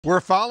We're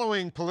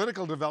following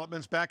political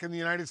developments back in the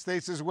United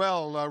States as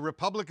well.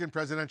 Republican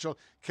presidential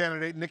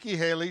candidate Nikki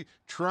Haley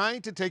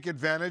trying to take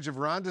advantage of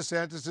Ron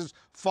DeSantis'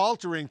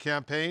 faltering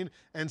campaign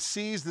and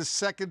seize the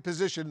second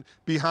position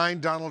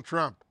behind Donald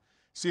Trump.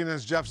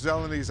 CNN's Jeff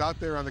Zeleny is out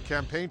there on the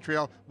campaign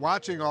trail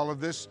watching all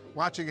of this,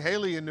 watching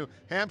Haley in New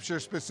Hampshire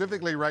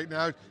specifically right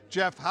now.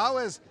 Jeff, how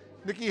has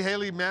Nikki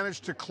Haley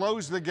managed to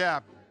close the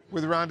gap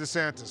with Ron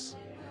DeSantis?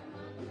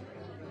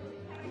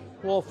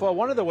 Well,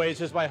 one of the ways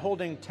is by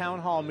holding town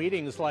hall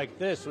meetings like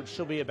this, which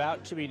she'll be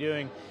about to be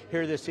doing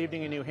here this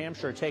evening in New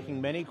Hampshire, taking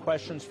many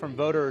questions from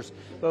voters,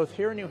 both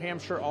here in New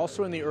Hampshire,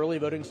 also in the early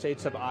voting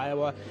states of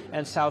Iowa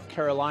and South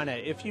Carolina.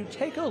 If you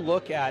take a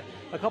look at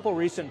a couple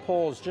recent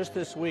polls just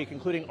this week,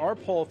 including our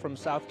poll from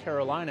South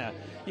Carolina,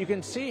 you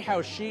can see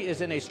how she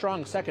is in a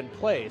strong second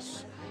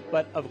place,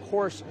 but of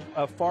course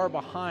far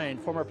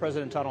behind former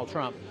President Donald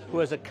Trump, who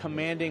has a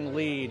commanding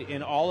lead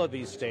in all of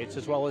these states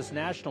as well as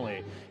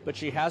nationally. But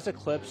she has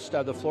eclipsed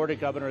the Florida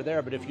governor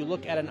there. But if you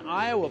look at an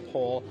Iowa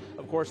poll,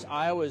 of course,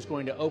 Iowa is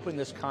going to open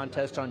this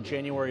contest on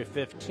January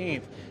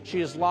 15th.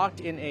 She is locked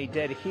in a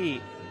dead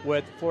heat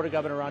with Florida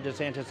Governor Ron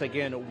DeSantis,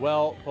 again,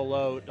 well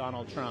below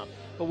Donald Trump.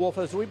 But Wolf,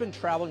 as we've been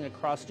traveling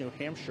across New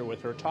Hampshire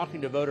with her,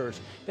 talking to voters,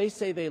 they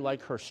say they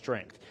like her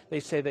strength. They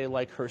say they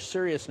like her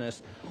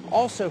seriousness,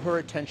 also her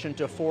attention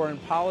to foreign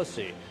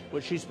policy,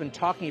 which she's been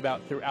talking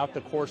about throughout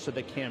the course of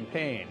the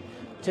campaign.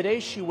 Today,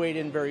 she weighed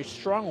in very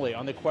strongly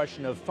on the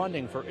question of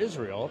funding for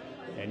Israel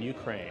and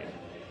Ukraine.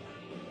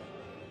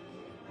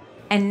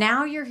 And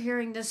now you're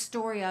hearing this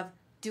story of,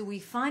 do we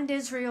fund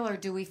Israel or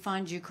do we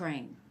fund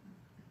Ukraine?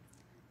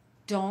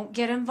 Don't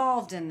get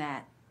involved in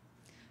that.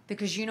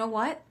 Because you know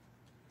what?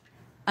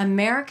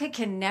 America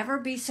can never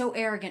be so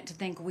arrogant to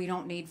think we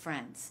don't need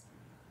friends.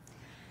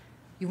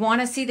 You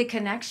want to see the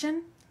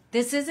connection?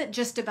 This isn't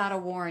just about a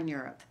war in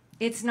Europe.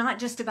 It's not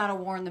just about a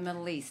war in the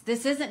Middle East.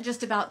 This isn't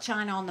just about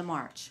China on the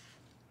march.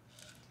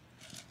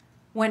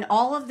 When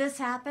all of this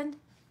happened,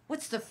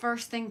 what's the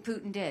first thing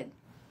Putin did?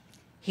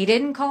 He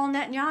didn't call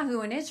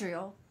Netanyahu in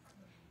Israel.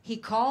 He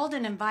called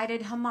and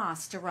invited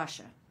Hamas to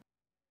Russia.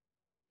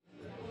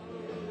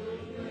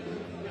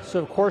 So,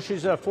 of course,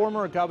 she's a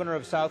former governor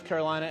of South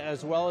Carolina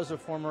as well as a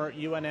former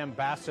UN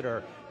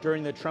ambassador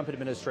during the Trump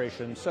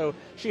administration. So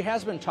she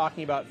has been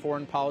talking about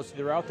foreign policy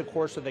throughout the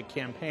course of the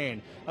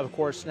campaign. Of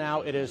course,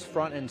 now it is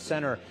front and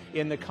center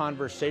in the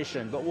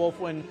conversation. But, Wolf,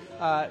 when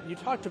you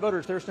talk to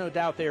voters, there's no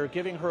doubt they are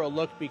giving her a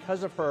look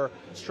because of her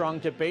strong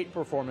debate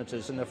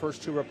performances in the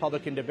first two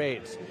Republican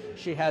debates.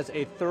 She has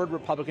a third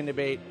Republican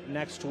debate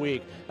next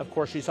week. Of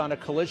course, she's on a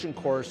collision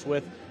course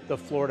with the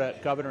Florida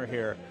governor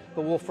here.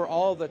 But, Wolf, for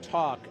all the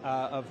talk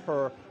of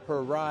her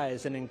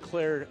rise, and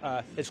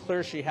it's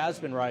clear she has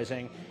been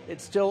rising,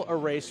 it's still a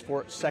race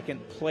for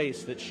second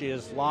place that she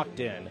is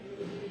locked in.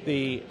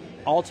 The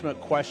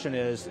ultimate question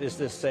is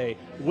this a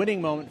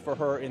winning moment for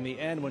her in the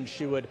end when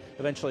she would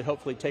eventually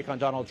hopefully take on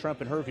Donald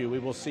Trump? In her view, we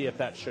will see if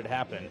that should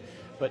happen.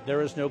 But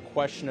there is no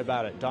question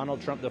about it.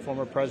 Donald Trump, the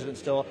former president,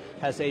 still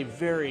has a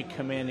very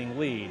commanding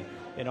lead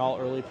in all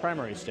early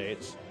primary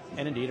states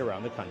and indeed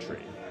around the country.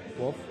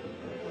 Wolf?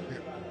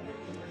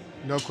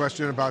 No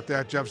question about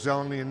that. Jeff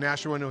Zeleny in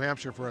Nashua, New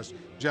Hampshire for us.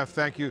 Jeff,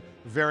 thank you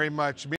very much.